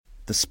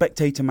The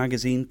Spectator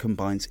magazine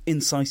combines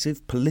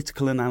incisive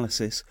political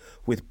analysis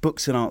with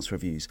books and arts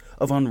reviews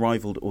of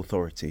unrivalled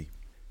authority.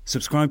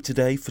 Subscribe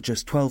today for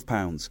just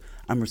 £12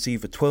 and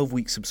receive a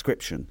 12-week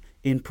subscription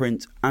in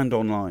print and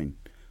online,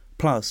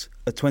 plus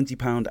a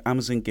 £20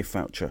 Amazon gift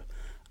voucher,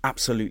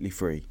 absolutely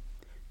free.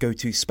 Go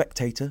to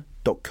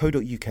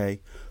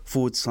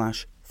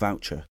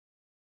spectator.co.uk/voucher.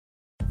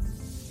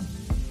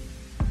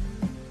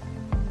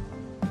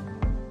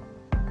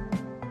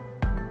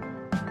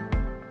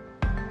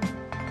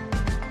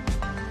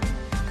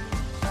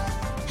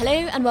 Hello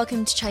and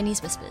welcome to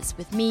Chinese Whispers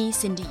with me,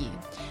 Cindy Yu.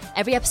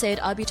 Every episode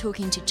I'll be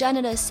talking to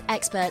journalists,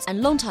 experts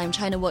and long-time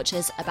China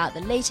watchers about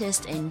the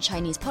latest in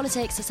Chinese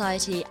politics,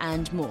 society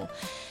and more.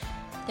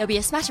 There'll be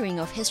a smattering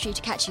of history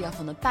to catch you up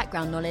on the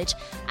background knowledge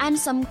and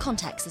some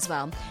context as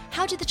well.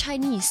 How did the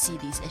Chinese see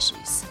these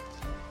issues?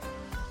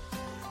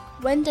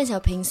 When Deng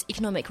Xiaoping's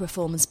economic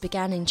reforms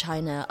began in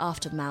China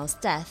after Mao's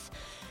death,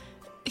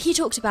 he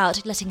talked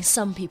about letting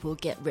some people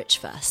get rich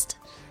first.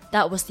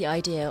 That was the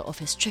idea of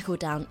his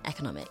trickle-down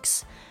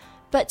economics.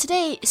 But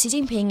today, Xi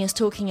Jinping is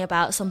talking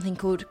about something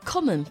called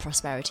common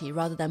prosperity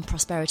rather than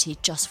prosperity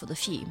just for the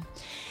few.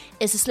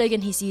 It's a slogan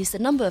he's used a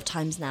number of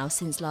times now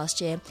since last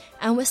year,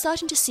 and we're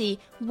starting to see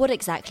what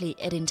exactly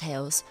it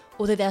entails,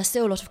 although there are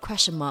still a lot of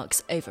question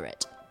marks over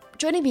it.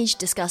 Joining me to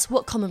discuss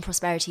what common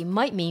prosperity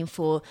might mean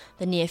for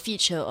the near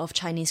future of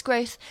Chinese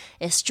growth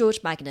is George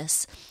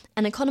Magnus,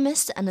 an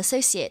economist and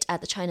associate at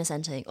the China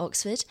Centre in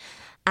Oxford,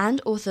 and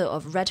author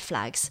of Red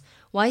Flags: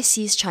 Why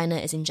Xi's China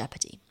is in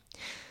Jeopardy.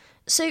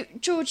 So,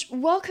 George,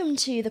 welcome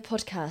to the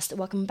podcast.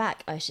 Welcome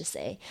back, I should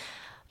say.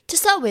 To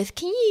start with,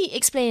 can you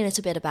explain a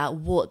little bit about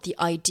what the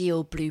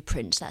ideal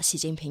blueprint that Xi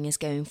Jinping is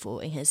going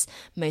for in his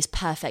most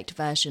perfect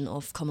version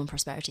of common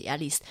prosperity, at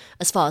least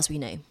as far as we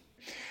know?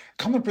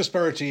 Common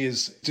prosperity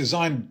is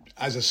designed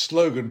as a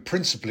slogan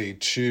principally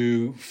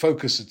to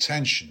focus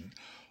attention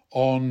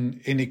on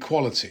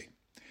inequality.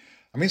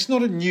 I mean, it's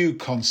not a new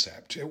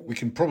concept. We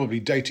can probably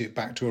date it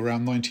back to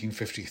around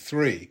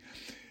 1953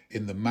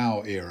 in the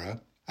Mao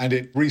era, and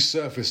it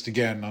resurfaced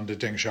again under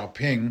Deng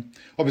Xiaoping.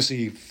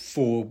 Obviously,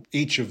 for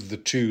each of the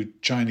two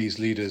Chinese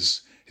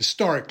leaders,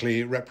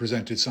 historically, it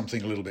represented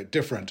something a little bit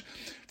different.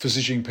 For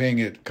Xi Jinping,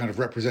 it kind of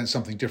represents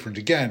something different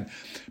again.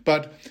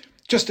 But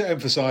just to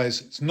emphasize,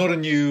 it's not a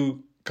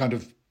new kind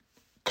of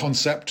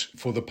concept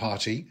for the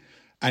party,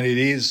 and it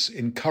is,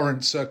 in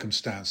current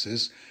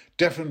circumstances,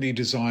 definitely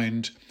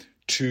designed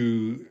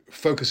to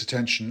focus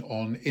attention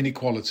on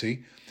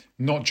inequality,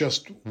 not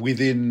just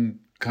within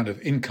kind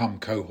of income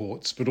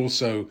cohorts, but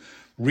also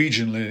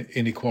regional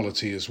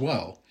inequality as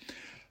well.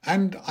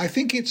 And I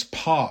think it's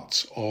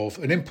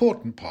an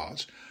important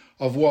part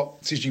of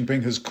what Xi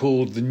Jinping has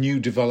called the new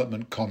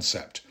development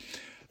concept,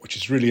 which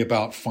is really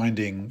about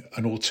finding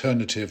an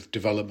alternative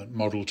development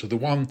model to the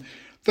one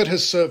that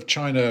has served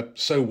China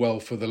so well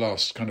for the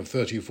last kind of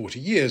 30 or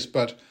 40 years,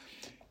 but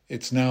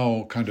it's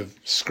now kind of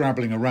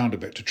scrabbling around a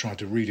bit to try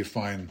to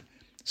redefine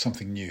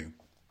something new.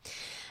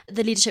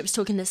 The leadership is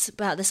talking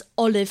about this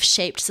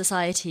olive-shaped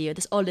society, or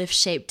this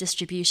olive-shaped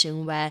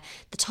distribution where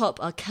the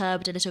top are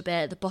curbed a little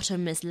bit, the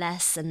bottom is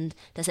less, and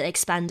there's an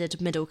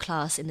expanded middle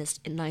class in this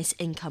nice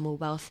income or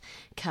wealth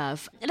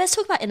curve. Let's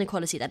talk about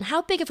inequality then.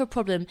 How big of a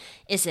problem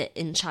is it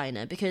in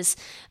China? Because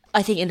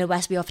I think in the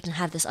West we often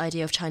have this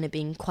idea of China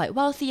being quite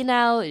wealthy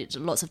now,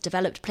 lots of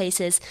developed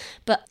places,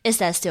 but is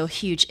there still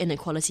huge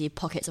inequality,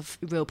 pockets of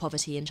real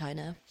poverty in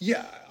China?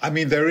 Yeah, I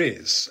mean, there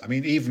is. I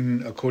mean,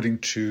 even according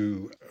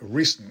to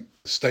recent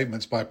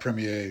statements by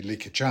Premier Li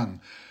Keqiang,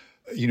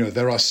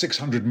 there are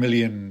 600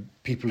 million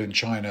people in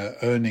China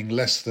earning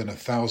less than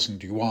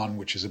 1,000 yuan,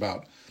 which is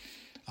about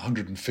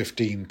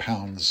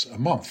 £115 a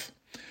month.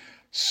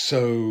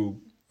 So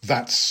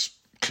that's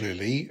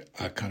clearly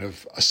a kind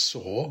of a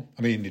sore.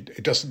 I mean,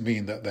 it doesn't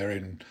mean that they're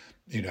in,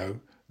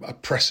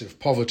 oppressive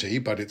poverty,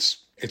 but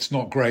it's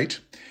not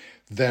great.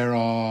 There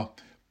are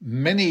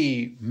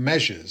many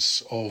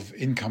measures of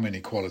income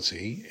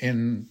inequality.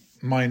 In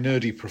my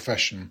nerdy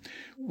profession,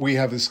 we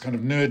have this kind of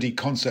nerdy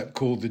concept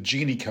called the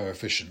Gini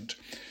coefficient,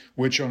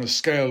 which on a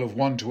scale of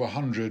 1 to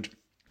 100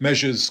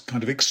 measures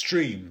kind of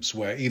extremes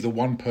where either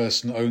one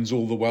person owns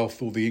all the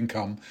wealth or the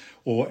income,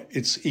 or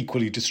it's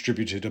equally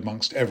distributed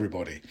amongst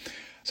everybody.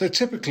 So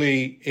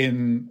typically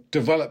in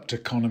developed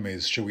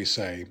economies, shall we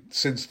say,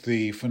 since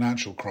the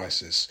financial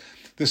crisis,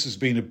 this has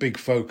been a big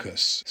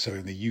focus. So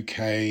in the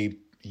UK,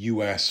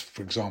 US,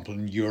 for example,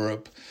 in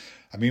Europe,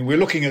 I mean, we're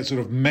looking at sort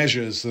of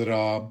measures that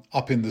are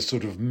up in the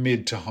sort of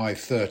mid to high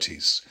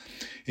 30s.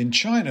 In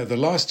China, the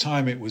last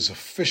time it was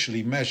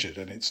officially measured,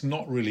 and it's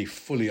not really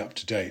fully up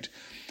to date,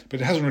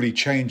 but it hasn't really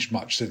changed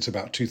much since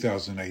about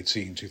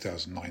 2018,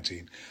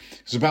 2019.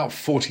 It's about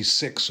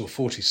 46 or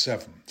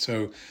 47.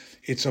 So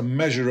it's a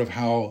measure of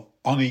how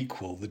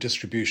unequal the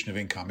distribution of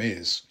income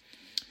is.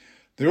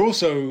 There are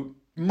also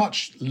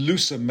much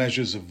looser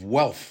measures of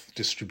wealth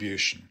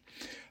distribution,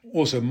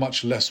 also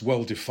much less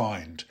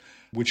well-defined,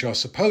 which are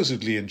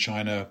supposedly in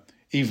China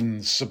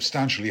even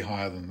substantially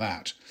higher than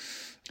that.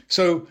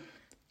 So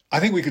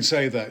I think we could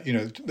say that,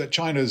 that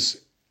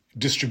China's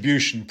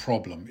distribution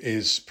problem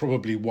is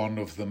probably one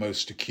of the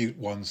most acute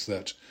ones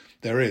that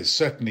there is,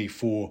 certainly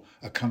for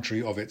a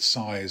country of its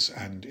size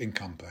and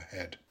income per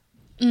head.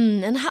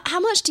 And how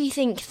much do you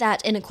think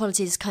that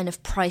inequality is kind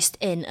of priced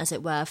in, as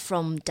it were,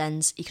 from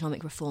Deng's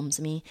economic reforms?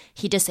 I mean,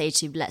 he does say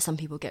to let some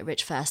people get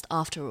rich first,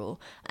 after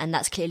all, and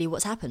that's clearly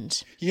what's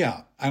happened.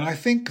 Yeah, and I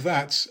think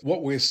that's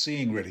what we're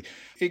seeing, really.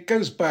 It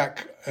goes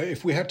back,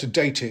 if we had to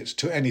date it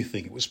to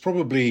anything, it was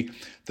probably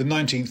the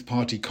 19th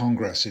Party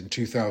Congress in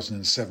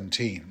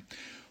 2017,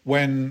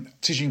 when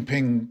Xi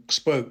Jinping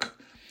spoke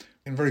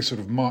in very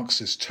sort of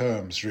Marxist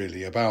terms,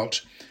 really,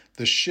 about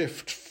the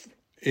shift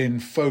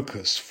in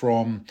focus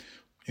from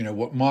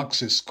what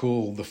Marxists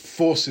call the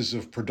forces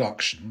of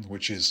production,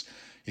 which is,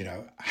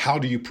 how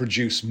do you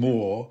produce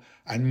more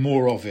and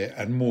more of it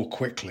and more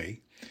quickly,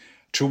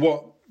 to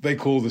what they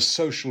call the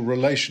social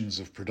relations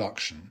of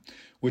production,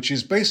 which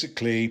is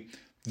basically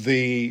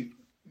the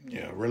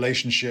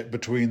relationship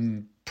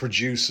between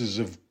producers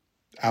of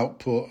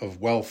output,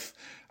 of wealth,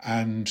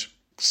 and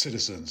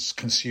citizens,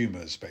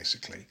 consumers,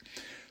 basically.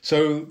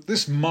 So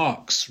this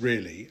marks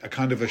really a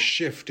kind of a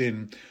shift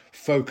in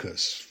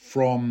focus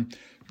from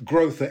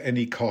growth at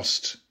any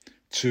cost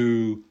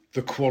to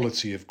the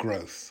quality of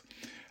growth.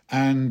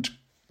 And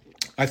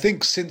I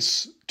think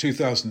since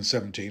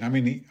 2017, I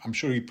mean, I'm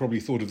sure he probably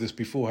thought of this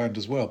beforehand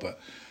as well,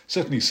 but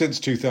certainly since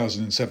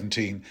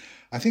 2017,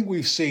 I think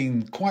we've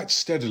seen quite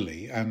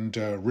steadily and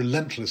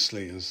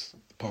relentlessly, as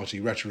the party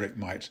rhetoric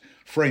might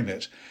frame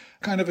it,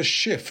 kind of a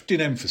shift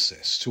in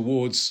emphasis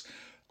towards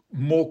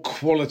more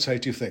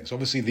qualitative things.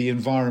 Obviously, the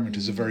environment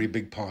is a very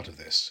big part of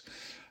this.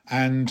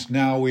 And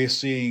now we're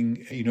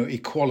seeing,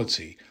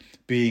 equality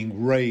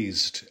being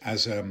raised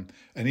as an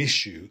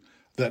issue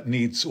that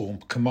needs or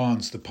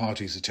commands the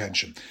party's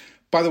attention.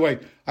 By the way,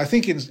 I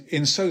think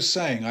in so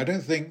saying, I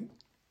don't think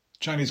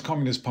Chinese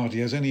Communist Party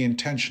has any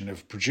intention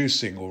of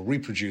producing or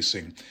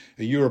reproducing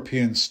a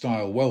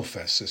European-style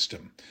welfare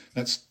system.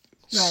 That's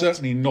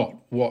certainly not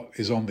what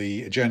is on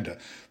the agenda.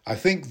 I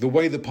think the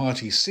way the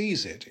party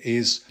sees it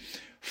is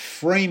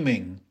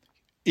framing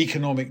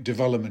economic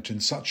development in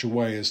such a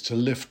way as to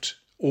lift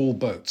all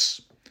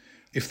boats.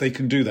 If they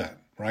can do that,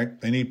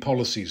 right? They need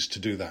policies to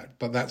do that,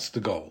 but that's the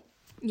goal.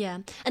 Yeah,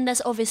 and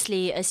there's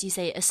obviously, as you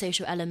say, a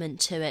social element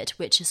to it,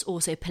 which is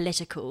also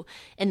political,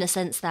 in the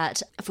sense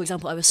that, for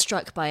example, I was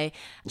struck by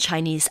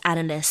Chinese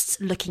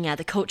analysts looking at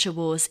the culture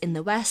wars in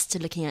the West,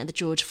 looking at the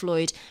George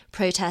Floyd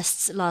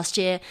protests last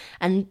year,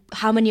 and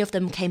how many of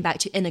them came back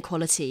to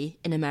inequality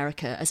in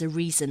America as a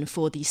reason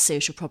for these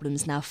social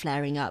problems now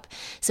flaring up.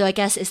 So I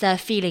guess, is there a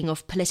feeling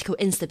of political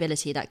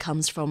instability that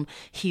comes from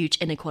huge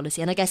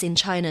inequality? And I guess in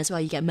China as well,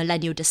 you get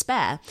millennial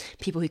despair,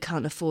 people who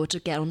can't afford to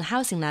get on the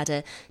housing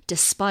ladder,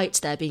 despite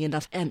their being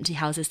enough empty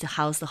houses to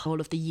house the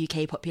whole of the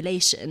UK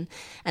population,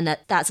 and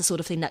that's the sort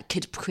of thing that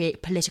could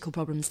create political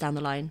problems down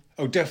the line.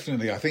 Oh,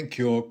 definitely. I think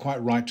you're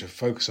quite right to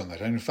focus on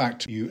that. And in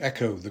fact, you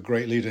echo the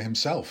great leader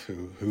himself,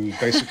 who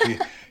basically,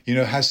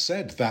 has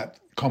said that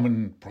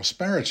common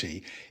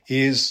prosperity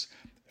is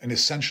an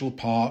essential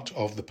part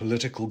of the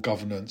political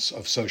governance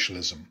of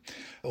socialism,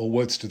 or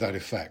words to that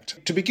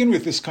effect. To begin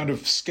with, this kind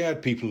of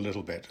scared people a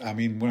little bit. I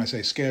mean, when I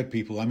say scared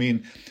people, I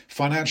mean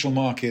financial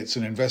markets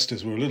and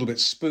investors were a little bit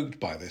spooked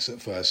by this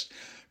at first,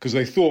 because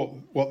they thought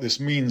what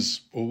this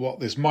means, or what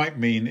this might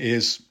mean,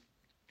 is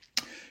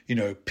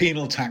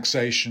penal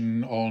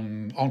taxation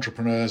on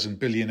entrepreneurs and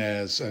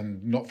billionaires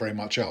and not very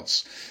much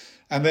else.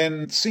 And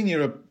then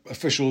senior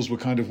officials were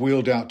kind of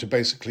wheeled out to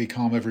basically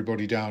calm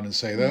everybody down and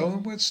say,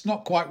 oh, it's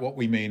not quite what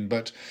we mean,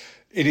 but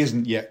it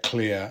isn't yet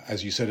clear,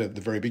 as you said at the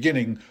very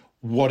beginning,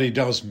 what it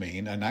does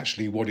mean and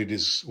actually what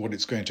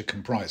it's going to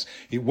comprise.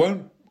 It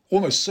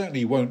almost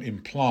certainly won't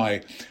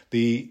imply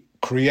the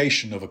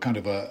creation of a kind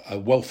of a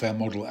welfare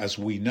model as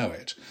we know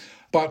it.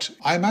 But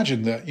I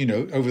imagine that,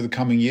 over the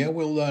coming year,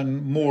 we'll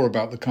learn more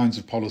about the kinds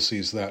of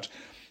policies that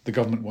the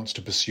government wants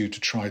to pursue to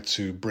try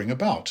to bring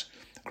about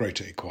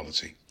greater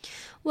equality.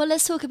 Well,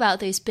 let's talk about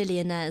those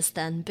billionaires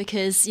then,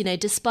 because,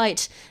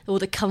 despite all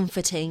the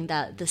comforting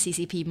that the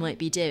CCP might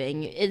be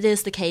doing, it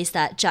is the case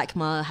that Jack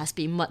Ma has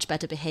been much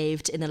better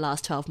behaved in the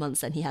last 12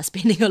 months than he has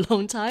been in a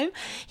long time.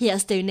 He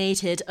has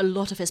donated a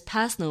lot of his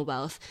personal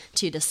wealth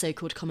to the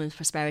so-called common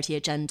prosperity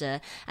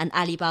agenda, and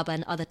Alibaba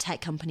and other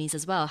tech companies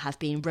as well have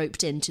been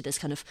roped into this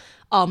kind of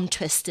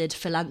arm-twisted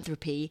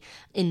philanthropy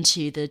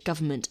into the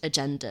government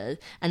agenda.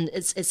 And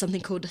it's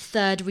something called the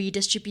third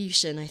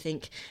redistribution, I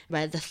think,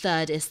 where the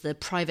third is the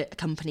private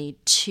company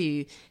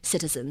to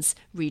citizens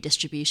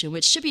redistribution,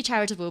 which should be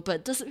charitable,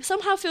 but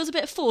somehow feels a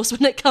bit forced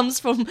when it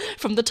comes from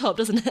the top,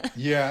 doesn't it?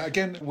 Yeah,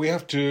 again,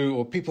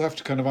 people have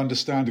to kind of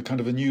understand a kind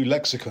of a new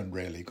lexicon,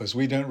 really, because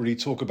we don't really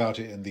talk about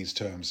it in these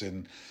terms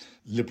in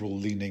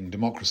liberal-leaning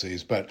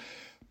democracies. But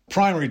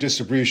primary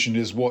distribution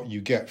is what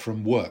you get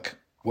from work,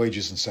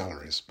 wages and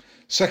salaries.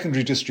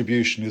 Secondary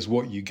distribution is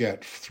what you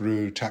get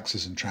through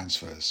taxes and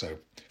transfers, so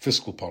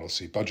fiscal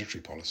policy,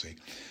 budgetary policy.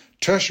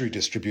 Tertiary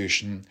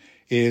distribution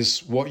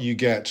is what you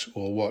get,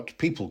 or what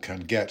people can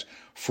get,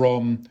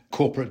 from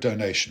corporate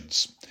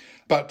donations.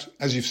 But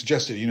as you've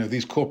suggested,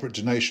 these corporate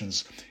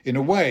donations, in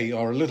a way,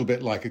 are a little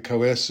bit like a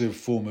coercive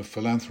form of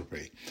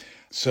philanthropy.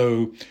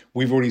 So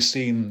we've already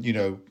seen,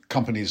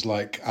 companies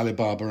like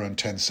Alibaba and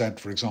Tencent,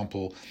 for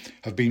example,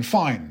 have been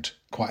fined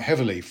quite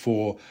heavily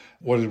for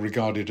what are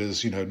regarded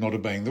as, not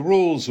obeying the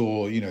rules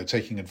or,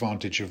 taking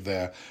advantage of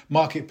their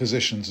market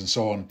positions and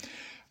so on.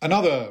 And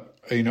other,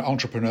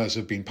 entrepreneurs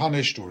have been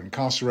punished or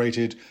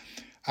incarcerated.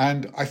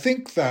 And I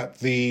think that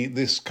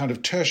this kind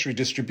of tertiary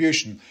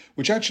distribution,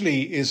 which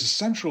actually is a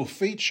central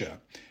feature,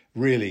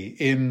 really,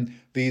 in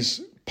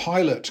these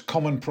pilot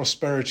common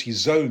prosperity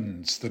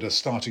zones that are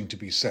starting to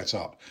be set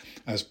up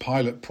as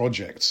pilot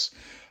projects,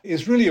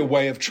 is really a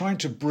way of trying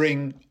to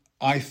bring,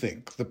 I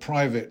think, the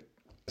private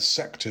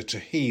sector to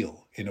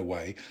heel in a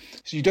way.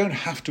 So you don't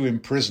have to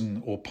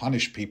imprison or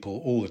punish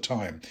people all the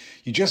time.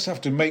 You just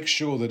have to make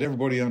sure that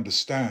everybody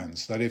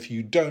understands that if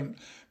you don't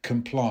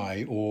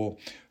comply or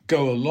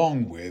go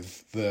along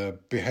with the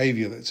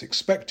behavior that's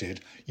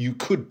expected, you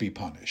could be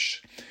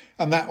punished.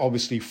 And that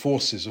obviously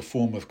forces a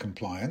form of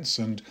compliance,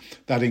 and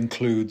that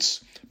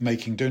includes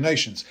making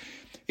donations.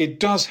 It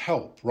does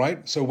help,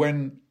 right? So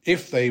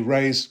if they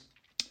raise,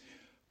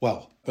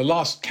 the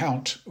last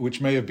count,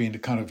 which may have been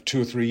kind of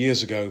 2 or 3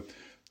 years ago,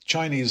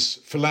 Chinese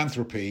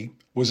philanthropy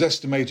was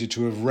estimated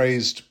to have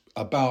raised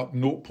about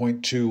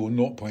 0.2 or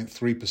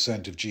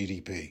 0.3% of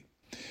GDP.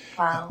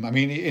 Wow.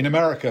 In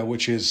America,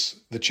 which is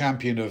the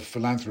champion of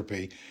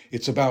philanthropy,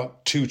 it's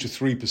about 2 to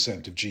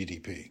 3% of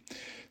GDP.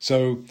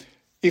 So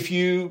if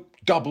you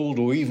doubled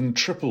or even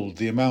tripled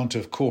the amount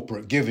of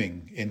corporate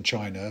giving in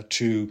China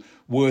to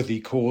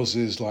worthy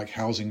causes like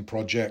housing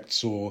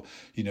projects or,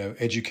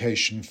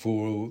 education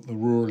for the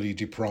rurally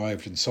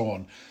deprived and so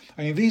on,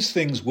 these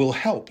things will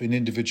help in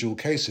individual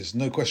cases,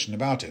 no question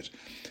about it.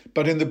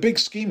 But in the big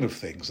scheme of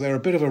things, they're a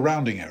bit of a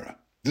rounding error.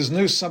 There's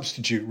no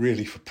substitute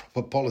really for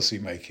proper policy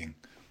making.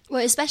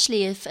 Well,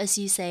 especially if, as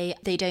you say,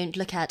 they don't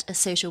look at a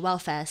social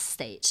welfare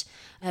state.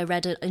 I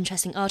read an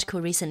interesting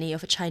article recently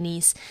of a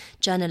Chinese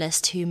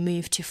journalist who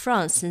moved to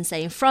France and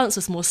saying France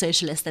was more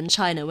socialist than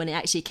China when it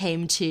actually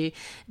came to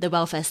the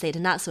welfare state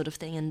and that sort of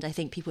thing. And I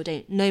think people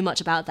don't know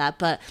much about that,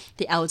 but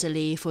the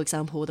elderly, for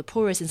example, or the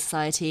poorest in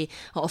society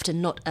are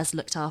often not as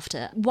looked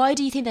after. Why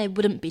do you think they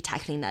wouldn't be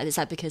tackling that? Is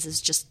that because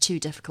it's just too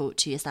difficult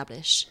to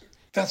establish?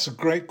 That's a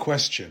great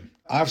question.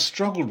 I've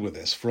struggled with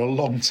this for a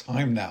long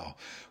time now,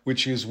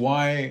 which is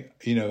why,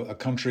 a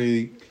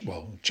country,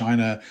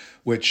 China,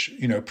 which,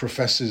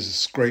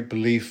 professes great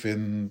belief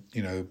in,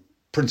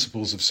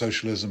 principles of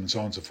socialism and so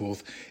on and so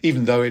forth,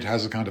 even though it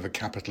has a kind of a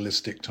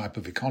capitalistic type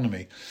of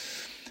economy,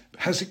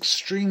 has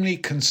extremely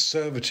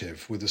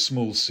conservative, with a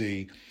small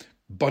c,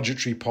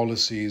 budgetary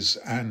policies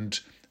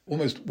and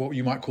almost what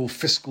you might call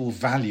fiscal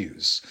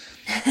values.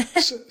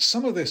 So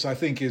some of this, I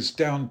think, is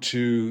down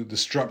to the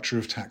structure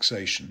of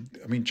taxation.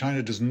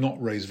 China does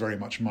not raise very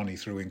much money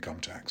through income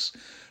tax.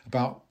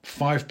 About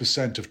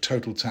 5% of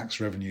total tax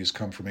revenues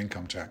come from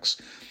income tax.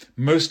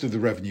 Most of the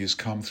revenues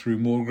come through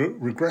more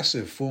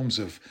regressive forms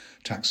of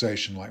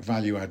taxation, like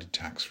value-added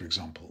tax, for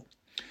example.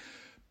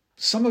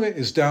 Some of it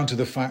is down to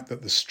the fact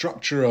that the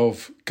structure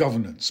of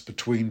governance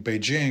between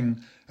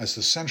Beijing as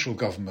the central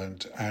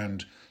government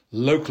and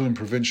local and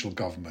provincial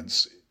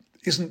governments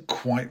isn't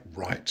quite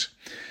right.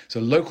 So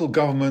local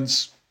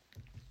governments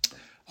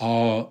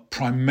are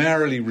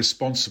primarily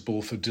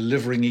responsible for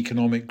delivering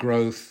economic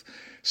growth,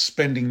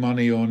 spending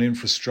money on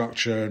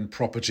infrastructure and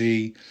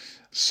property,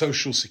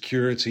 social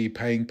security,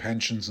 paying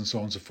pensions and so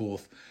on and so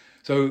forth.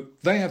 So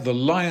they have the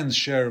lion's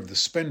share of the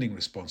spending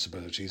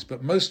responsibilities,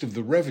 but most of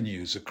the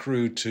revenues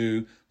accrue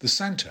to the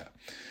centre.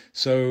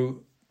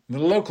 So the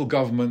local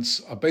governments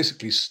are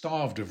basically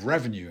starved of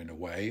revenue in a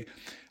way,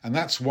 and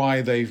that's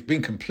why they've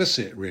been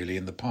complicit, really,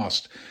 in the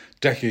past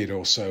decade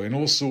or so in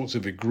all sorts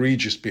of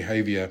egregious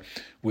behaviour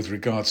with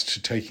regards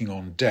to taking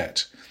on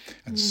debt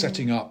and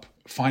setting up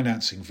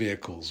financing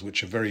vehicles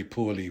which are very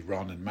poorly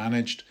run and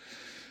managed.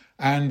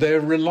 And they're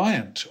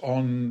reliant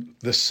on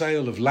the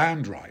sale of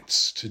land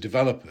rights to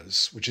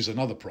developers, which is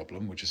another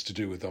problem, which is to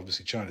do with,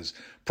 obviously, China's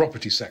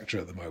property sector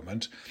at the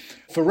moment,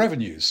 for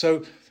revenues.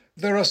 So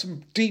there are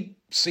some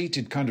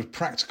deep-seated kind of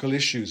practical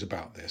issues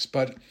about this,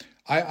 but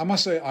I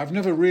must say I've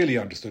never really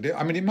understood it.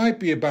 It might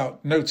be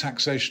about no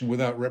taxation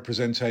without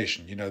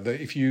representation. That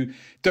if you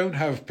don't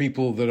have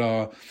people that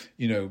are,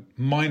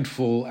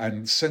 mindful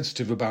and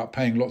sensitive about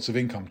paying lots of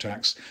income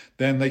tax,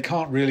 then they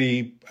can't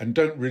really and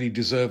don't really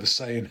deserve a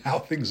say in how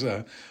things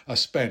are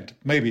spent.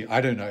 Maybe, I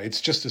don't know.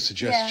 It's just a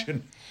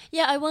suggestion.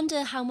 Yeah, I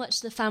wonder how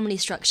much the family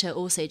structure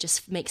also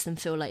just makes them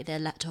feel like they're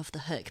let off the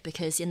hook,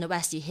 because in the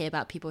West you hear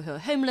about people who are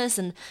homeless,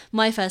 and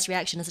my first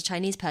reaction as a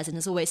Chinese person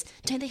is always,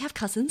 don't they have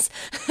cousins?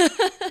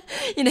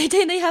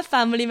 Don't they have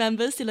family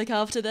members to look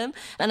after them?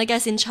 And I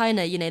guess in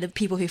China, the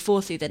people who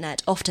fall through the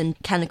net often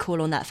can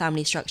call on that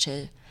family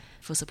structure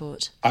for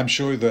support. I'm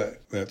sure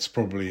that's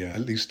probably, at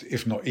least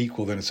if not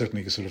equal, then it's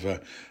certainly sort of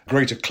a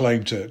greater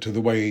claim to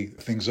the way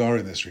things are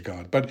in this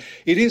regard. But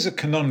it is a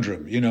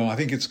conundrum. I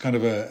think it's kind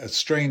of a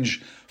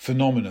strange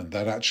phenomenon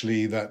that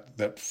actually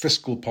that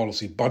fiscal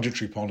policy,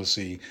 budgetary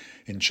policy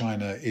in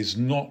China is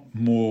not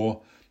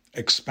more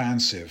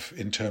expansive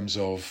in terms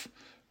of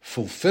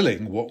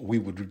fulfilling what we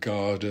would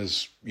regard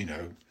as,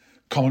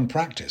 common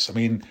practice. I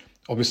mean,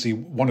 obviously,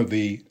 one of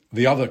the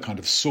other kind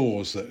of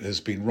sores that has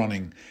been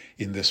running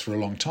in this for a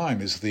long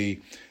time is the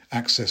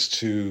access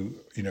to,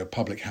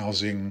 public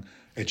housing,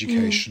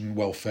 education,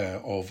 welfare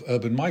of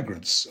urban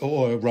migrants,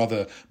 or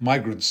rather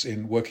migrants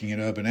working in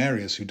urban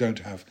areas who don't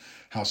have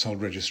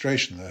household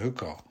registration, the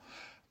hukou.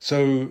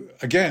 So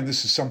again,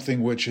 this is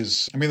something which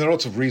is, there are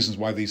lots of reasons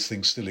why these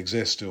things still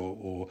exist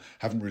or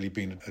haven't really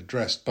been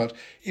addressed, but,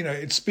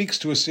 it speaks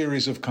to a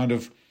series of kind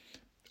of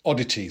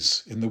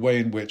oddities in the way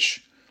in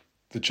which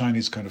the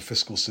Chinese kind of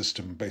fiscal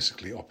system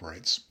basically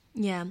operates.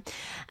 Yeah.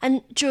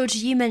 And George,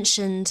 you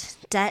mentioned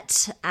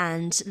debt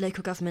and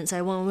local governments.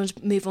 I want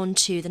to move on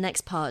to the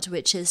next part,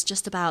 which is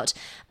just about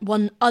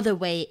one other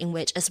way in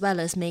which, as well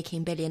as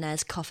making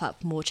billionaires cough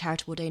up more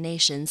charitable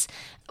donations,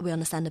 we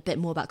understand a bit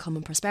more about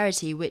common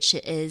prosperity, which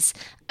is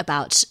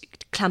about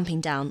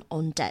clamping down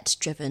on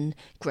debt-driven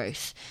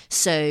growth.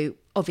 So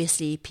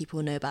obviously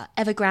people know about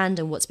Evergrande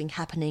and what's been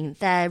happening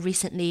there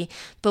recently.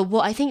 But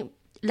what I think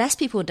less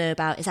people know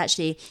about is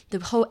actually the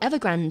whole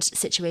Evergrande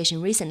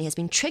situation recently has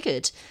been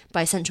triggered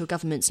by central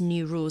government's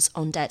new rules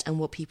on debt and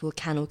what people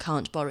can or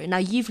can't borrow. Now,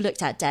 you've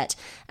looked at debt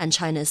and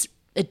China's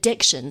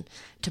addiction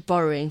to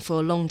borrowing for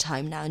a long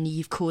time now, and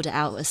you've called it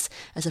out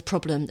as a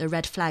problem, a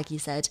red flag, you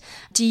said.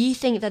 Do you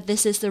think that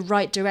this is the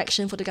right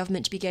direction for the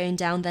government to be going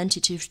down then,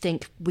 to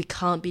think we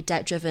can't be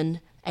debt-driven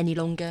any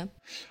longer?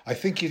 I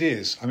think it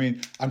is.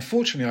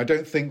 Unfortunately, I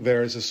don't think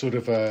there is a sort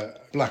of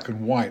a black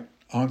and white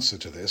answer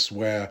to this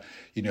where,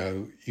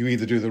 you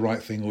either do the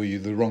right thing or you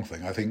do the wrong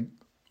thing. I think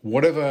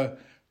whatever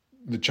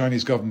the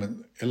Chinese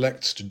government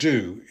elects to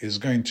do is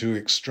going to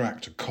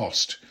extract a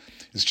cost.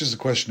 It's just a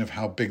question of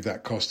how big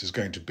that cost is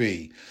going to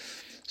be.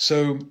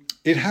 So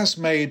it has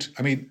made,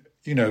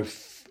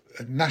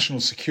 national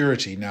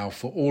security now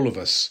for all of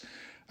us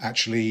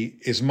actually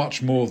is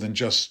much more than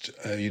just,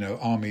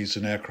 armies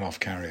and aircraft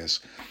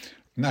carriers.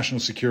 National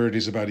security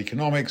is about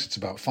economics, it's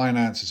about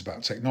finance, it's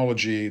about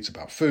technology, it's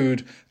about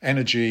food,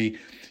 energy.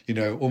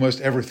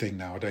 Almost everything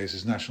nowadays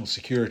is national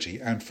security.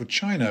 And for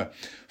China,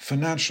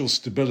 financial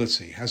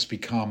stability has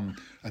become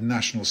a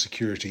national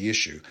security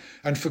issue.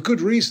 And for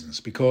good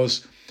reasons,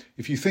 because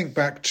if you think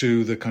back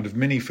to the kind of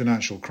mini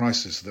financial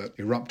crisis that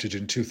erupted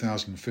in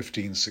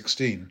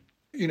 2015-16,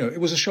 it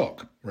was a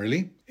shock,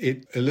 really.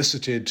 It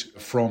elicited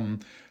from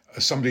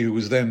somebody who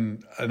was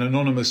then an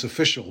anonymous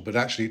official, but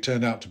actually it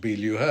turned out to be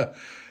Liu He,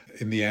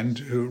 in the end,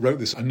 who wrote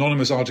this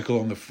anonymous article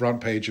on the front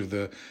page of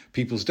the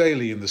People's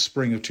Daily in the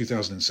spring of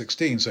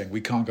 2016 saying we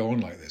can't go on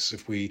like this.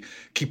 If we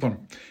keep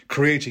on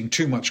creating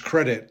too much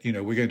credit,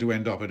 we're going to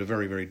end up at a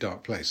very, very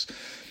dark place.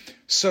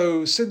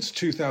 So since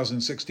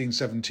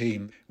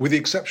 2016-17, with the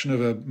exception of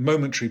a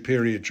momentary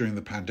period during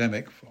the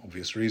pandemic, for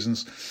obvious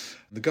reasons,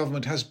 the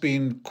government has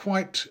been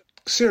quite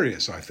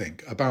serious, I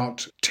think,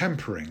 about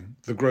tempering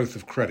the growth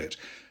of credit.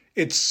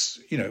 It's,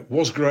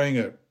 was growing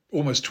at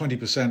almost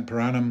 20% per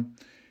annum.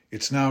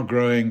 It's now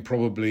growing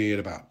probably at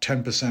about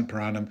 10% per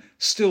annum,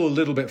 still a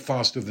little bit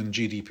faster than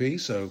GDP.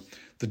 So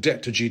the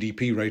debt to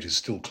GDP rate is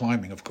still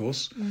climbing, of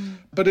course,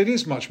 but it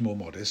is much more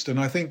modest. And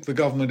I think the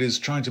government is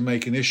trying to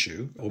make an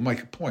issue or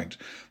make a point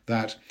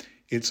that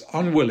it's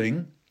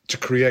unwilling to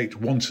create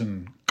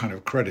wanton kind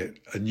of credit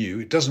anew.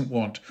 It doesn't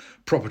want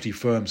property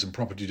firms and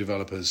property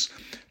developers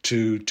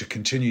to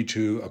continue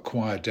to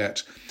acquire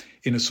debt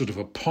in a sort of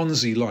a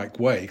Ponzi-like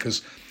way,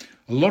 because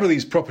a lot of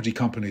these property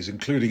companies,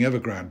 including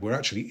Evergrande, were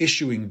actually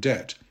issuing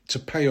debt to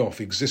pay off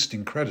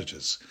existing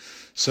creditors.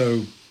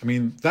 So,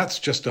 that's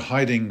just a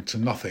hiding to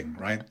nothing,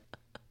 right?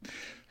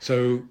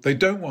 So they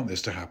don't want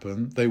this to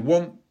happen. They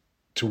want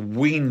to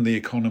wean the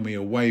economy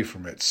away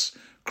from its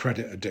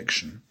credit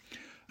addiction.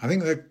 I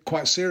think they're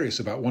quite serious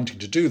about wanting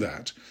to do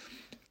that.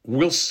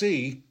 We'll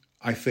see,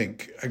 I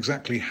think,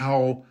 exactly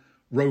how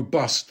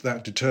robust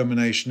that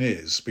determination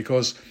is,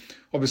 because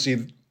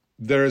obviously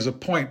there is a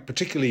point,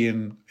 particularly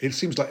it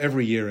seems like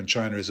every year in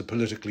China is a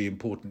politically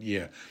important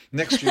year.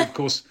 Next year,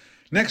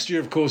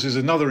 of course, is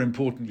another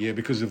important year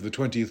because of the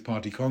 20th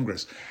Party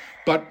Congress.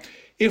 But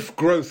if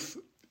growth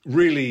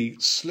really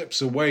slips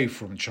away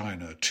from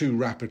China too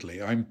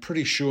rapidly, I'm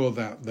pretty sure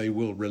that they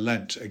will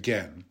relent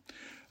again.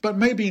 But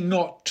maybe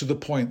not to the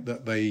point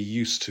that they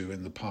used to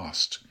in the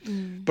past.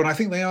 But I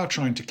think they are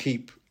trying to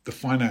keep the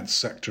finance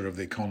sector of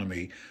the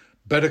economy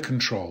better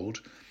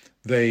controlled.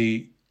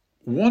 They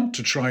want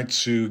to try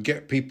to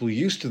get people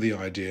used to the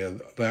idea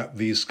that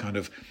these kind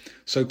of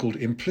so-called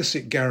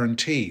implicit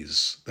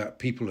guarantees that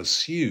people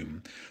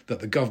assume that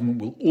the government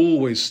will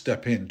always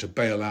step in to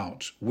bail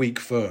out weak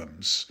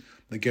firms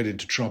that get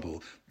into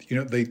trouble.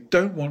 They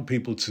don't want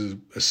people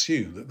to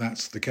assume that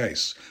that's the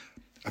case.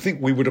 I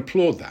think we would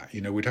applaud that.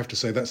 We'd have to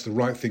say that's the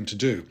right thing to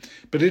do.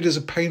 But it is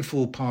a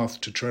painful path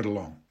to tread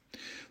along.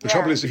 The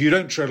trouble is, if you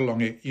don't tread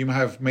along it, you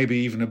have maybe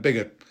even a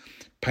bigger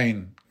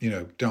pain,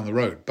 down the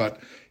road. But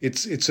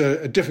it's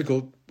a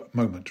difficult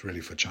moment, really,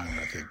 for China,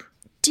 I think.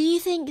 Do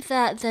you think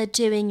that they're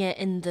doing it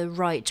in the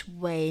right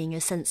way, in a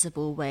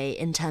sensible way,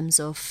 in terms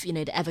of,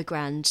 the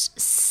Evergrande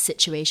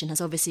situation has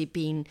obviously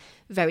been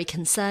very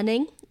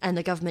concerning, and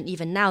the government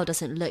even now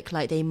doesn't look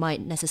like they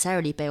might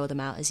necessarily bail them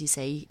out, as you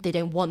say. They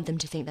don't want them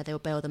to think that they'll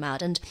bail them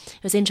out. And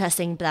it was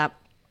interesting that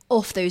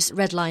off those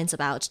red lines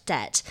about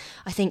debt,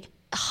 I think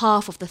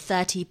half of the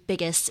 30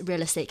 biggest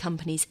real estate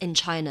companies in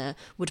China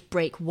would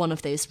break one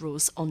of those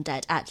rules on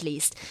debt at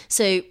least.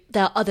 So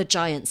there are other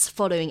giants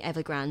following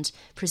Evergrande,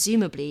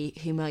 presumably,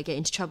 who might get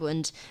into trouble.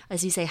 And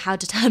as you say, how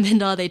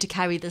determined are they to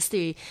carry this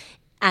through?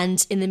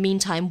 And in the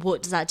meantime,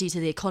 what does that do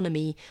to the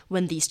economy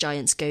when these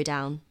giants go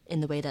down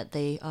in the way that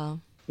they are?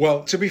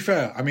 Well, to be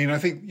fair, I mean, I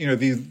think,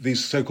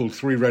 these so-called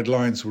 3 red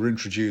lines were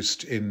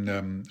introduced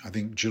in, I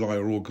think, July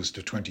or August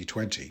of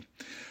 2020.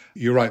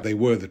 You're right, they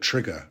were the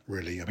trigger,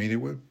 really. I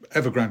mean,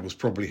 Evergrande was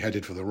probably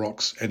headed for the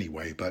rocks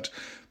anyway, but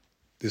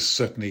this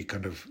certainly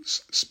kind of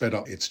sped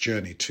up its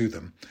journey to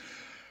them.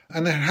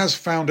 And it has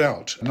found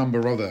out a number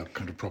of other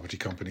kind of property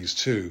companies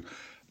too.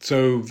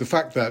 So the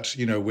fact that,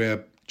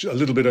 we're a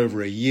little bit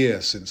over a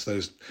year since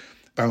those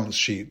balance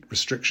sheet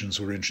restrictions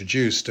were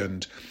introduced,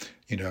 and,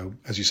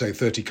 as you say,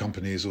 30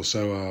 companies or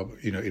so are,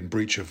 in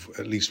breach of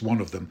at least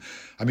one of them.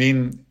 I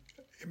mean,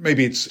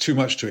 maybe it's too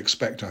much to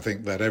expect, I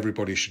think, that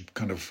everybody should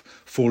kind of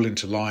fall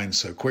into line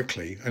so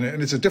quickly. And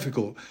it's a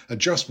difficult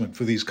adjustment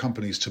for these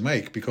companies to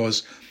make,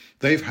 because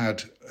they've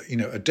had,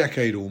 a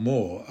decade or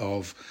more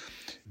of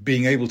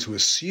being able to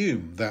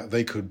assume that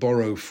they could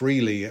borrow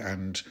freely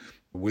and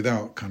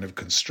without kind of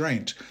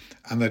constraint,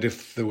 and that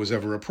if there was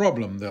ever a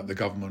problem, that the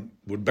government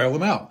would bail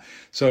them out.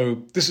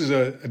 So this is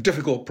a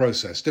difficult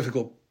process,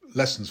 difficult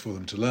lessons for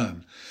them to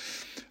learn.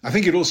 I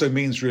think it also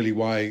means really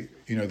why,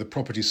 the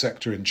property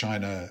sector in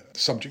China,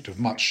 subject of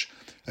much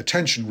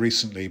attention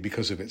recently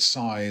because of its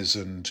size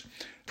and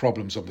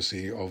problems,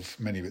 obviously, of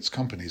many of its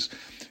companies.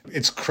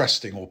 It's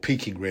cresting or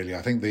peaking, really.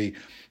 I think the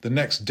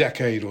next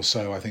decade or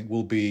so, I think,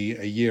 will be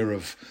a year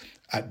of,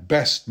 at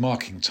best,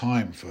 marking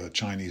time for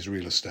Chinese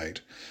real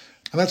estate.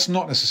 And that's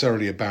not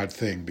necessarily a bad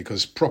thing,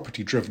 because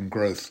property-driven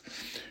growth,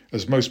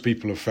 as most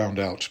people have found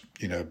out,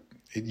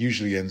 it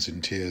usually ends in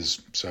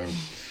tears. So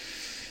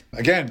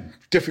again,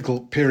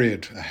 difficult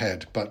period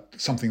ahead, but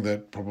something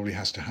that probably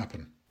has to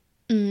happen.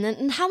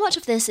 And how much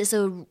of this is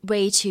a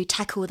way to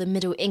tackle the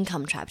middle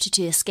income trap,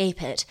 to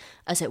escape it,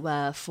 as it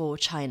were, for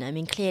China? I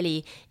mean,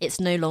 clearly it's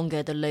no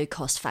longer the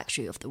low-cost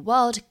factory of the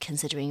world,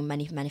 considering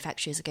many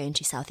manufacturers are going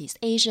to Southeast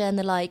Asia and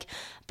the like.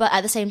 But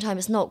at the same time,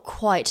 it's not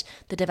quite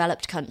the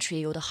developed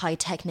country or the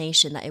high-tech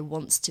nation that it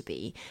wants to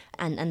be.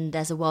 And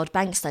there's a World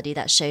Bank study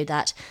that showed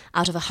that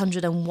out of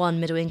 101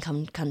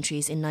 middle-income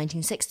countries in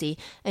 1960,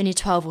 only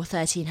 12 or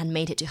 13 had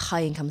made it to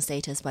high-income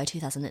status by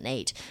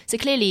 2008. So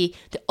clearly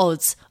the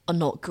odds are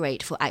not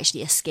great for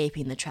actually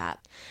escaping the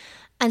trap.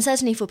 And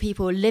certainly for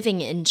people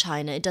living in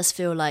China, it does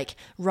feel like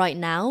right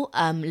now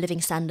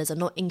living standards are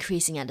not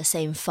increasing at the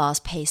same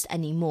fast pace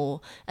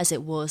anymore as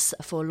it was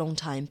for a long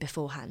time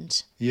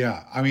beforehand.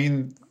 Yeah, I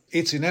mean,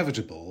 it's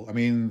inevitable. I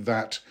mean,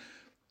 that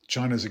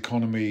China's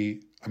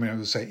economy, I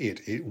would say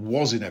it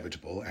was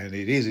inevitable, and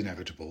it is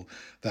inevitable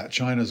that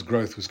China's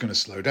growth was going to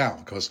slow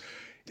down, because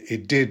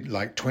it did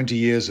like 20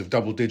 years of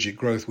double-digit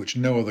growth, which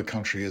no other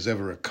country has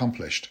ever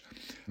accomplished.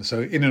 And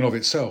so in and of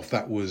itself,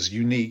 that was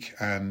unique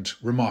and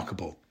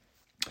remarkable.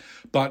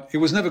 But it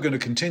was never going to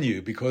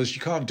continue, because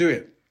you can't do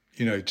it.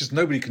 Just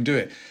nobody can do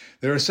it.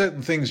 There are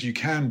certain things you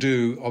can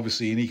do,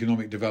 obviously, in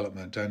economic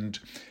development. And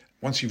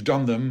once you've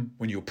done them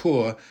when you're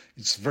poor,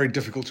 it's very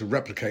difficult to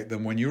replicate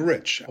them when you're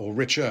rich or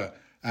richer.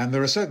 And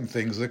there are certain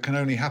things that can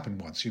only happen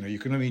once. You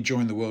can only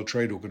join the World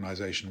Trade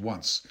Organization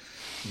once.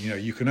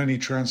 You can only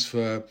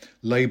transfer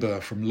labor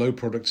from low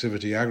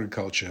productivity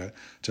agriculture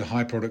to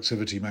high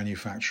productivity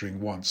manufacturing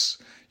once.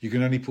 You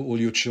can only put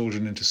all your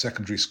children into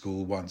secondary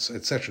school once,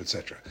 etc.,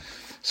 etc.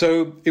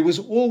 So it was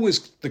always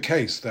the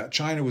case that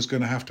China was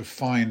going to have to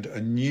find a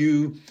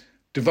new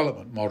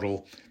development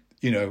model,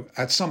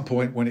 at some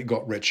point when it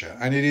got richer.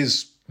 And it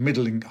is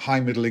high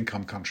middle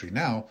income country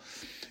now.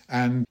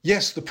 And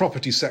yes, the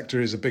property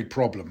sector is a big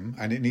problem,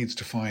 and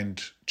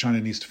China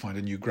needs to find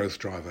a new growth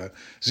driver.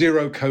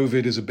 Zero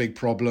COVID is a big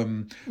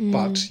problem,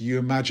 but you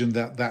imagine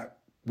that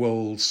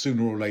will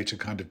sooner or later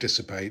kind of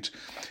dissipate.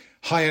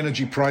 High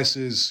energy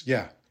prices,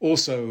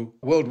 also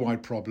a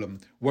worldwide problem,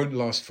 won't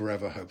last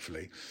forever,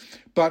 hopefully.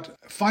 But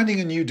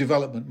finding a new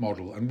development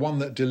model, and one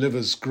that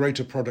delivers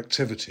greater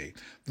productivity,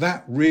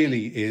 that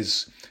really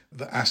is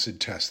the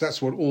acid test.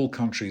 That's what all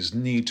countries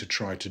need to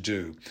try to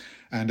do.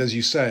 And as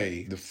you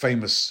say,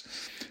 the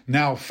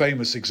now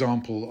famous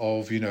example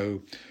of,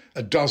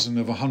 a dozen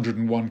of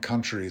 101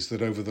 countries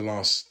that over the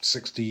last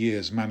 60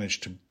 years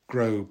managed to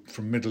grow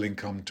from middle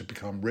income to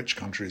become rich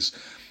countries,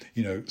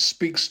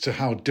 speaks to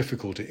how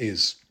difficult it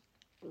is.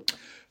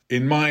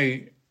 In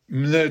my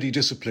nerdy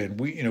discipline,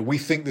 we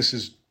think this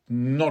is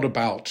not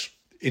about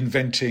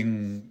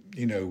inventing,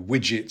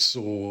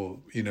 widgets or,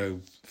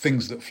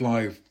 things that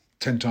fly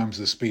 10 times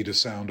the speed of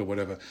sound or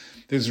whatever.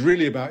 It's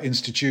really about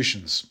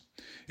institutions.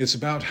 It's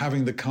about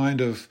having the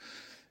kind of,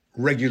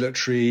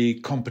 regulatory,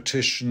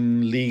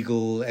 competition,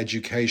 legal,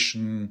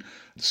 education,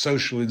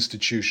 social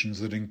institutions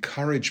that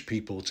encourage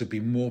people to be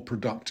more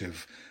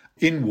productive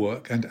in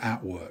work and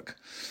at work.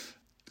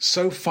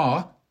 So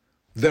far,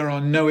 there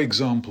are no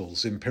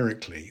examples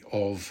empirically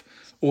of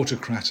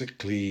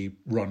autocratically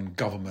run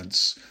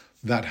governments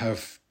that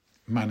have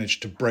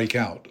managed to break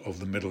out of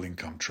the middle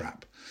income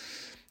trap.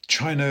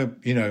 China,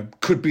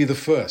 could be the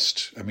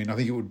first. I mean, I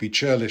think it would be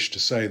churlish to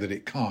say that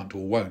it can't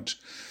or won't,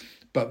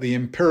 but the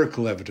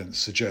empirical evidence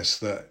suggests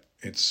that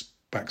its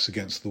back's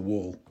against the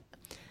wall.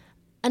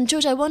 And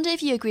George, I wonder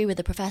if you agree with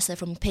the professor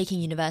from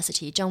Peking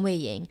University, Zhang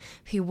Weiying,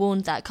 who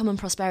warned that common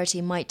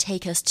prosperity might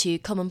take us to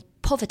common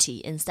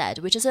poverty instead,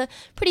 which is a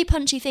pretty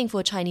punchy thing for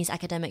a Chinese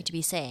academic to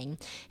be saying.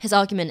 His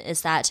argument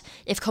is that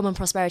if common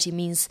prosperity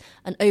means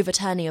an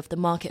overturning of the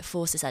market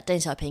forces that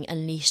Deng Xiaoping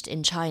unleashed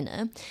in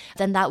China,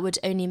 then that would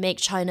only make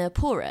China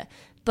poorer.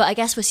 But I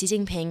guess for Xi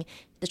Jinping,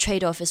 the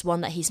trade-off is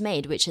one that he's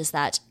made, which is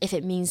that if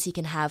it means he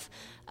can have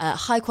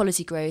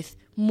high-quality growth,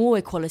 more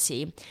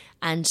equality,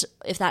 and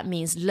if that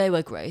means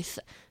lower growth,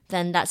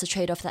 then that's a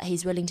trade-off that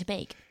he's willing to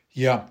make.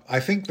 Yeah, I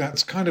think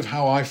that's kind of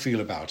how I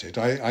feel about it.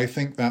 I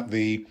think that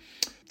the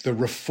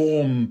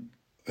reform,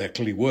 there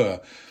clearly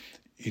were,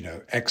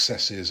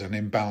 excesses and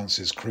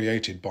imbalances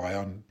created by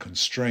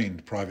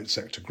unconstrained private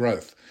sector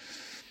growth.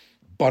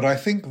 But I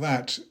think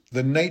that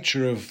the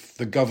nature of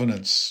the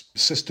governance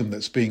system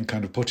that's being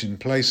kind of put in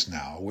place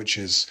now, which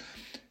is,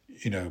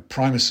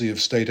 primacy of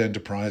state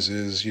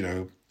enterprises,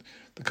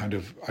 the kind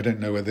of, I don't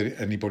know whether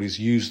anybody's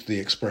used the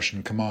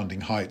expression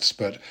commanding heights,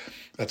 but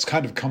that's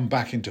kind of come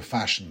back into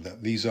fashion,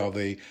 that these are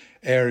the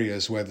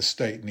areas where the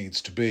state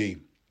needs to be.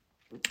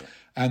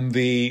 And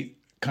the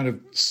kind of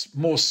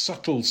more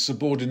subtle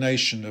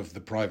subordination of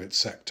the private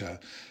sector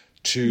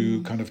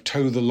to kind of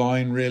toe the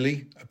line,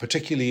 really,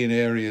 particularly in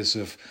areas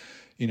of,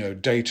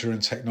 data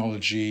and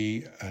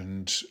technology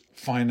and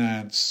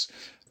finance.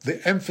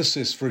 The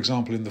emphasis, for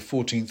example, in the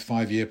 14th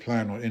five-year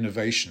plan on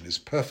innovation is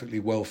perfectly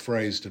well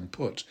phrased and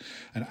put,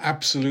 and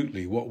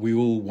absolutely what we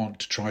all want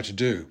to try to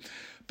do.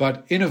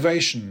 But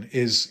innovation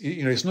is,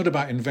 it's not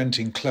about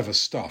inventing clever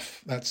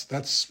stuff.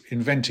 That's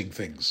inventing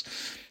things.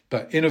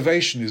 But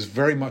innovation is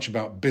very much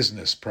about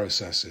business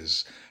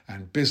processes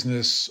and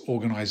business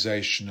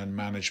organization and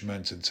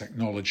management and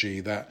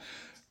technology that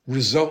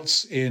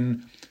results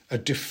in a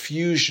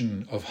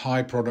diffusion of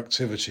high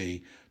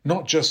productivity,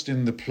 not just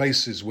in the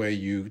places where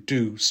you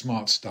do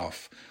smart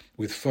stuff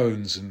with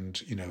phones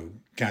and,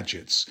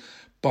 gadgets,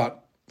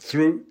 but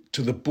through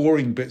to the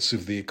boring bits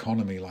of the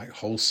economy like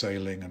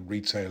wholesaling and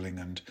retailing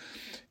and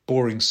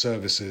boring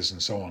services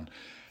and so on.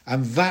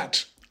 And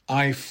that,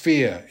 I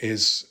fear,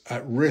 is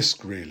at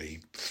risk,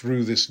 really,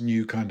 through this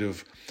new kind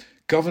of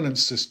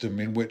governance system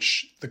in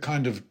which the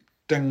kind of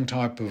Deng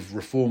type of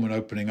reform and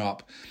opening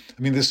up,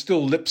 I mean, there's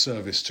still lip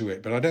service to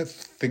it, but I don't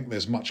think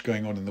there's much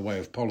going on in the way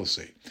of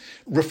policy.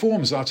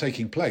 Reforms are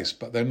taking place,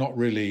 but they're not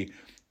really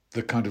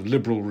the kind of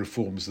liberal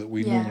reforms that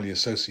we normally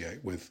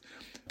associate with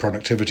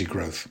productivity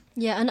growth.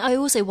 Yeah, and I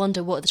also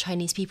wonder what the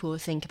Chinese people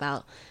think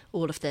about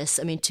all of this.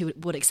 I mean, to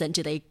what extent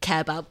do they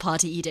care about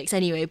party edicts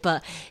anyway?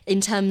 But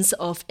in terms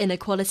of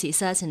inequality,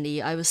 certainly,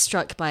 I was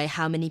struck by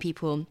how many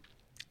people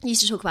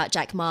used to talk about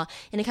Jack Ma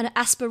in a kind of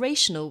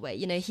aspirational way.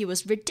 He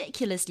was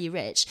ridiculously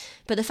rich,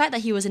 but the fact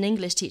that he was an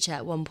English teacher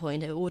at one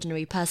point, an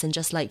ordinary person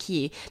just like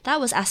you,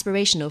 that was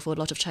aspirational for a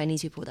lot of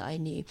Chinese people that I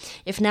knew.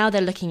 If now they're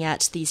looking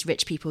at these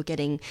rich people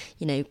getting,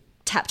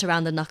 tapped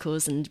around the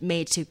knuckles and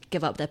made to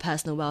give up their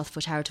personal wealth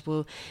for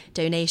charitable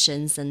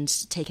donations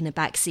and taking a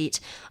back seat.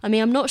 I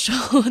mean, I'm not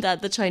sure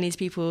that the Chinese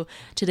people,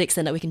 to the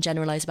extent that we can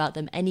generalize about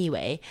them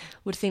anyway,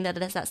 would think that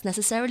that's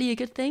necessarily a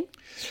good thing.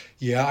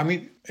 Yeah, I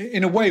mean,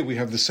 in a way, we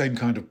have the same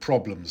kind of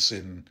problems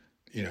in,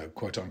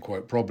 quote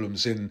unquote,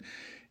 problems in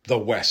the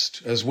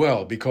West as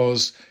well,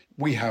 because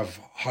we have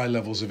high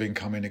levels of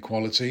income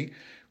inequality.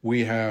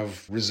 We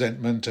have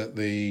resentment at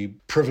the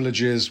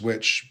privileges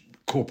which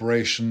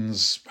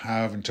corporations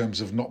have in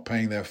terms of not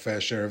paying their fair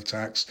share of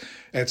tax,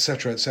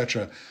 etc.,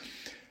 etc.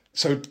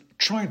 So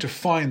trying to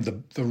find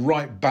the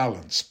right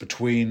balance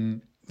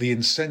between the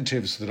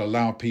incentives that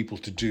allow people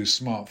to do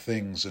smart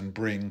things and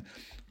bring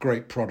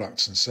great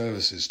products and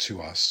services to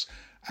us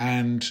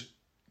and,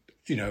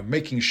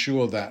 making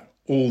sure that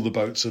all the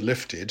boats are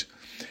lifted.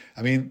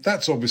 I mean,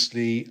 that's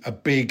obviously a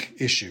big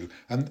issue.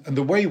 And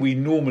the way we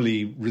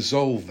normally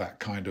resolve that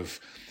kind of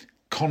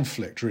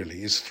conflict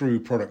really is through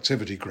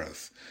productivity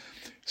growth.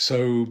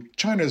 So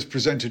China is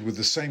presented with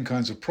the same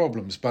kinds of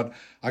problems, but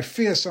I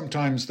fear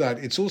sometimes that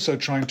it's also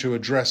trying to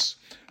address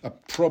a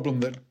problem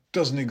that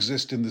doesn't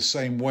exist in the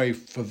same way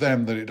for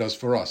them that it does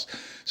for us.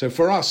 So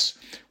for us,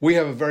 we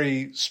have a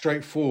very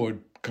straightforward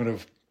kind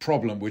of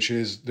problem, which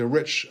is the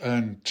rich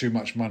earn too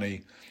much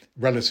money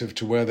relative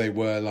to where they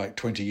were like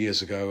 20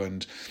 years ago.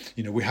 And,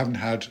 we haven't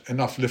had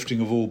enough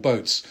lifting of all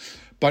boats.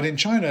 But in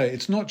China,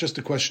 it's not just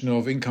a question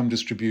of income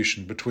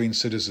distribution between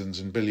citizens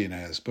and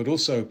billionaires, but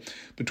also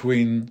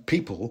between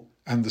people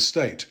and the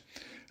state.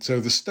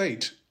 So the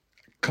state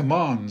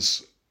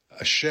commands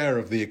a share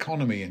of the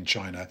economy in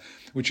China,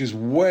 which is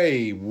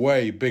way,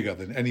 way bigger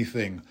than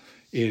anything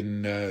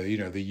in,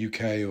 the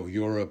UK or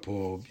Europe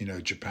or,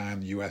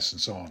 Japan, US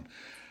and so on.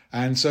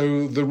 And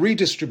so the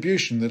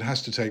redistribution that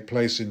has to take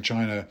place in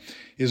China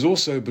is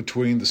also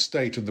between the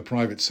state and the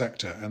private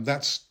sector. And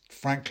that's,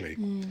 frankly,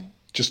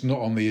 just not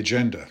on the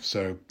agenda.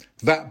 So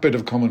that bit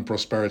of common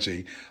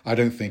prosperity, I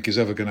don't think is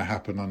ever going to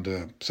happen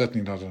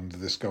certainly not under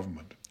this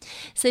government.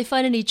 So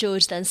finally,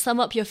 George, then sum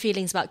up your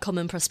feelings about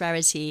common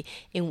prosperity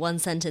in one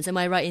sentence. Am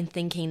I right in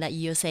thinking that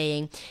you're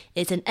saying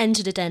it's an end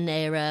to the Deng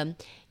era,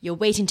 you're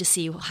waiting to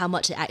see how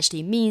much it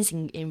actually means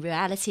in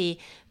reality,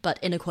 but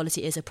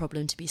inequality is a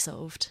problem to be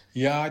solved?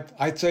 Yeah,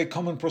 I'd say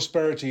common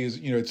prosperity is,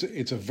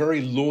 it's a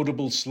very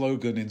laudable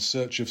slogan in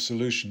search of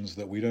solutions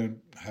that we don't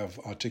have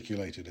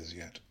articulated as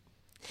yet.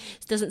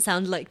 It doesn't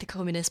sound like the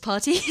Communist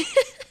Party.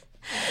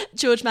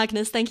 George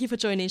Magnus, thank you for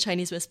joining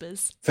Chinese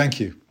Whispers. Thank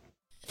you.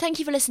 Thank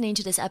you for listening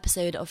to this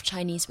episode of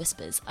Chinese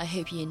Whispers. I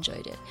hope you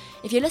enjoyed it.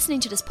 If you're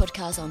listening to this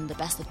podcast on the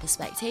Best of the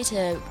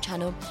Spectator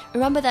channel,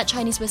 remember that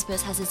Chinese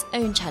Whispers has its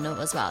own channel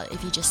as well.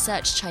 If you just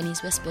search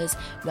Chinese Whispers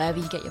wherever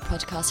you get your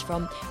podcast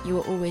from, you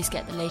will always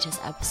get the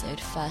latest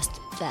episode first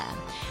there.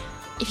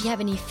 If you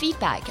have any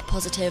feedback,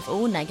 positive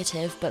or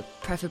negative,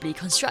 but preferably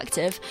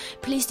constructive,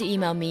 please do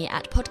email me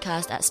at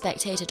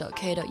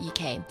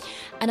podcast@spectator.co.uk.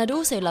 And I'd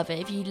also love it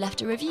if you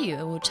left a review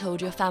or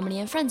told your family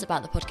and friends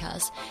about the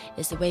podcast.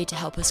 It's the way to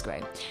help us grow.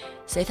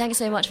 So thanks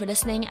so much for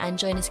listening and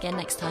join us again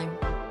next time.